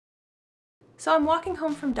So I'm walking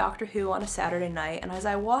home from Doctor Who on a Saturday night, and as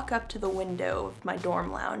I walk up to the window of my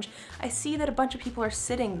dorm lounge, I see that a bunch of people are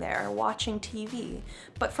sitting there watching TV.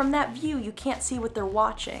 But from that view, you can't see what they're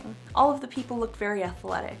watching. All of the people look very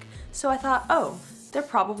athletic. So I thought, oh, they're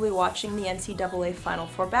probably watching the NCAA Final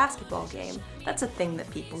Four basketball game. That's a thing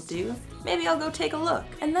that people do. Maybe I'll go take a look.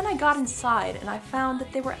 And then I got inside and I found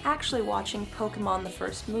that they were actually watching Pokemon the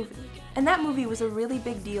first movie. And that movie was a really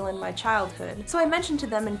big deal in my childhood. So I mentioned to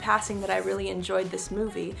them in passing that I really enjoyed this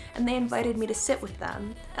movie, and they invited me to sit with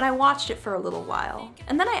them. And I watched it for a little while.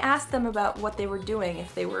 And then I asked them about what they were doing,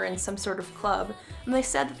 if they were in some sort of club, and they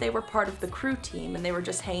said that they were part of the crew team and they were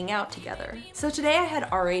just hanging out together. So today I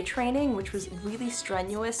had RA training, which was really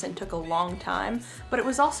strenuous and took a long time, but it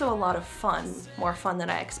was also a lot of fun, more fun than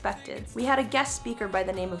I expected. We had a guest speaker by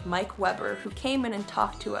the name of Mike Weber who came in and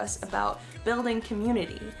talked to us about building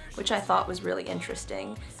community, which I thought was really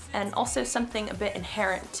interesting, and also something a bit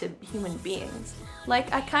inherent to human beings.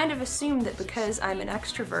 Like, I kind of assumed that because I'm an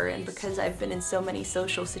extrovert and because I've been in so many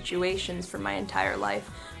social situations for my entire life,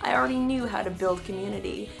 I already knew how to build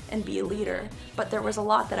community and be a leader, but there was a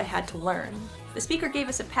lot that I had to learn. The speaker gave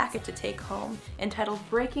us a packet to take home entitled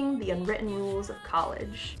Breaking the Unwritten Rules of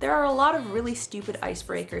College. There are a lot of really stupid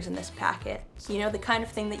icebreakers in this packet. You know, the kind of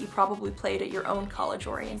thing that you probably played at your own college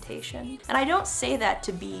orientation. And I don't say that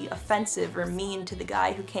to be offensive or mean to the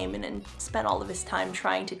guy who came in and spent all of his time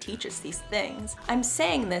trying to teach us these things. I'm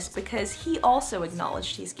saying this because he also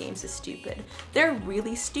acknowledged these games as stupid. They're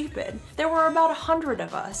really stupid. There were about 100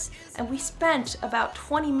 of us, and we spent about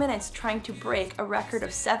 20 minutes trying to break a record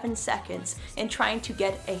of 7 seconds in trying to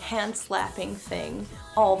get a hand-slapping thing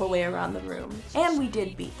all the way around the room. And we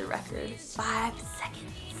did beat the record. 5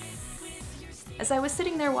 seconds. As I was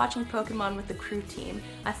sitting there watching Pokemon with the crew team,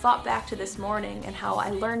 I thought back to this morning and how I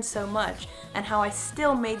learned so much, and how I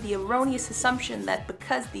still made the erroneous assumption that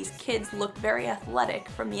because these kids looked very athletic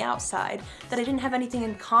from the outside, that I didn't have anything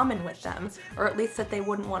in common with them, or at least that they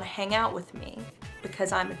wouldn't want to hang out with me,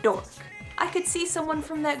 because I'm a dork. I could see someone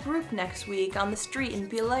from that group next week on the street and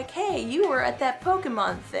be like, hey, you were at that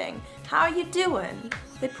Pokemon thing. How you doing?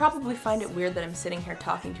 They'd probably find it weird that I'm sitting here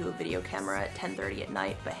talking to a video camera at 10:30 at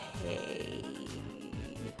night, but hey,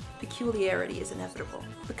 peculiarity is inevitable.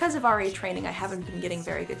 Because of RA training, I haven't been getting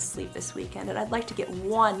very good sleep this weekend, and I'd like to get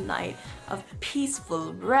one night of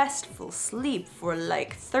peaceful, restful sleep for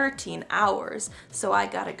like 13 hours, so I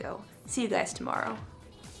gotta go. See you guys tomorrow.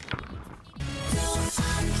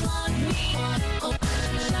 Unplug me.